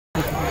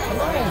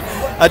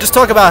Just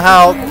talk about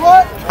how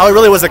it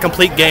really was a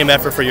complete game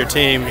effort for your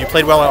team. You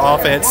played well on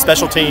offense,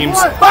 special teams,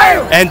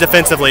 and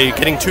defensively,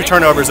 getting 2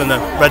 turnovers in the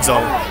red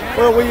zone.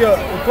 Well, we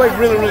played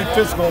really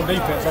physical on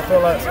defense. I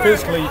felt like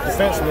physically,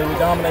 defensively, we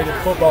dominated the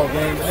football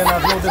game. And then I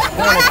was a little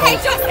disappointed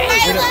because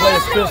we didn't play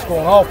as physical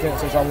on offense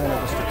as I wanted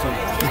us to do.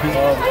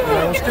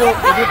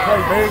 We did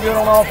play very good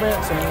on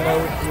offense, and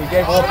we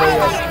gave up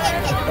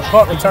a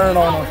punt return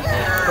on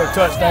a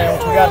touchdown.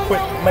 We got to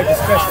quit making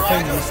special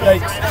teams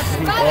mistakes.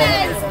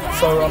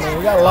 So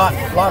we got a lot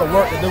of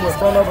work to do in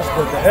front of us,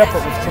 but the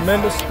effort was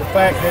tremendous. The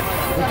fact that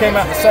we came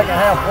out in the second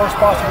half worst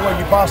possible way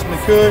you possibly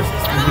could,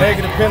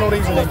 negative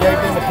penalties, and then gave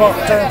them the punt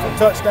return for a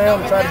touchdown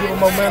to try to give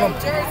them momentum.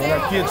 And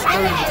our kids threw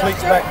the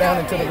cleats back down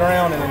into the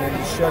ground and then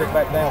just shut it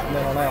back down from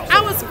then on out.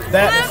 So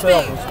that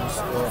itself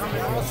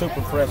was super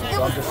impressive.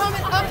 So I'm just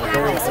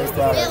very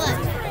proud of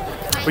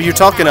it. Well, you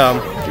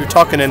were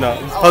talking in the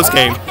post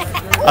game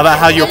about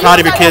how you were proud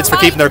of your kids for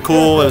keeping their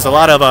cool. There was a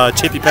lot of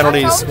chippy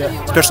penalties,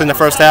 especially in the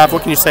first half.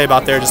 What can you say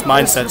about their just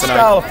mindset tonight?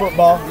 Style of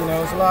football,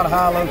 it's a lot of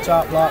high-low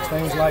chop blocks,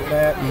 things like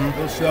that.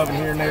 They're shoving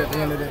here and there at the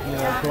end of the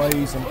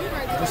plays, and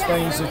just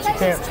things that you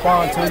can't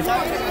respond to.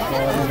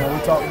 We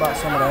talked about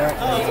some of that.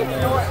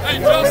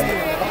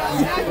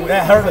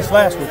 That hurt us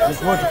last week.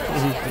 Just it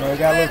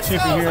got a little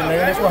chippy here and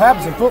there. That's what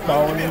happens in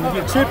football. When you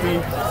get chippy,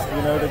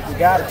 the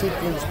guy that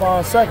typically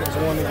responds second is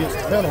the one that gets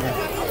the penalty.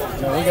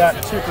 We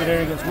got chippy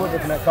there against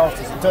Woodruff, and that cost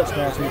us a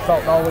touchdown. So we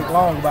talked all week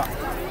long about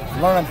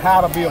learning how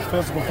to be a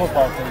physical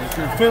football team. If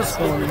you're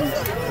physical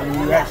and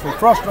you actually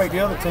frustrate the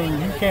other team,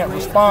 you can't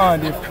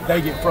respond if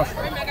they get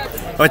frustrated.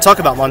 When I talk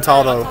about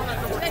Montalvo,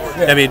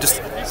 just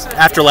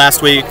after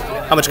last week,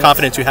 how much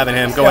confidence you have in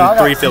him going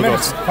 3 field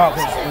goals?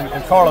 Confidence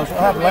in Carlos. What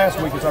happened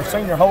last week is our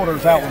senior holder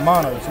is out with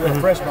mono. So we had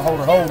a freshman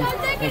holder holding.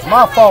 It's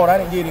my fault I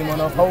didn't get him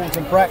enough holds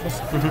in practice.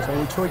 So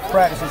we tweaked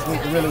practice this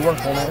week to really work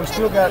on it. We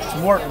still got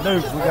some work to do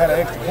because we got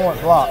an extra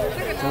point block.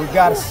 So we've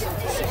got to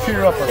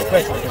secure up our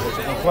special teams.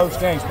 In close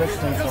games,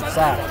 special teams from the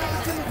side.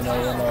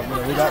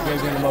 We got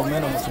gave him the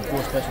momentum with some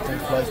 4 special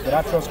teams plays. But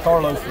I trust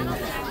Carlos for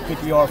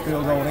 50-yard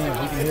field goal in.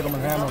 He can hit them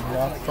and hammer them.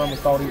 I firmly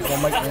thought he was going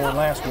to make one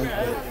last week.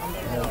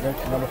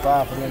 But, number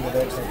 5 for them did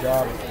an excellent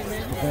job of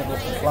preventing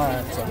us from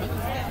flying. So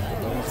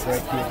he's a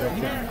great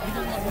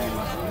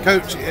kid.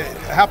 Coach,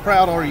 how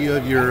proud are you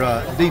of your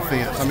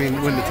defense?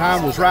 When the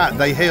time was right,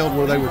 they held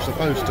where they were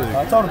supposed to.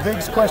 I thought the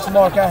biggest question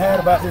mark I had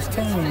about this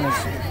team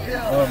was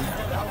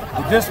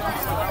the discipline.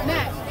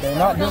 They're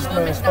not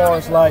disciplined as far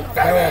as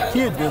bad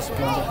kid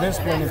discipline, but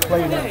discipline is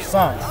played in a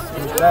science.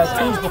 There's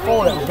teams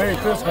before that were very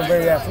physical and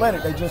very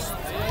athletic, they just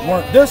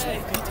weren't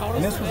disciplined.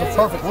 And this was a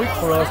perfect week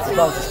for us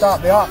because to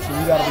stop the option,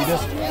 you got to be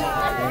disciplined.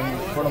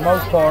 And for the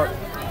most part,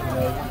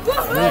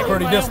 we were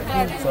pretty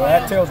disciplined. So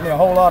that tells me a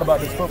whole lot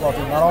about this football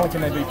team. Not only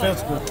can they be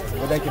physical,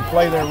 but they can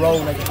play their role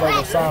and they can play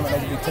their assignment.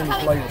 They can be team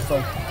players.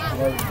 So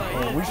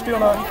we're still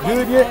not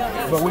good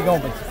yet, but we're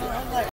going to be.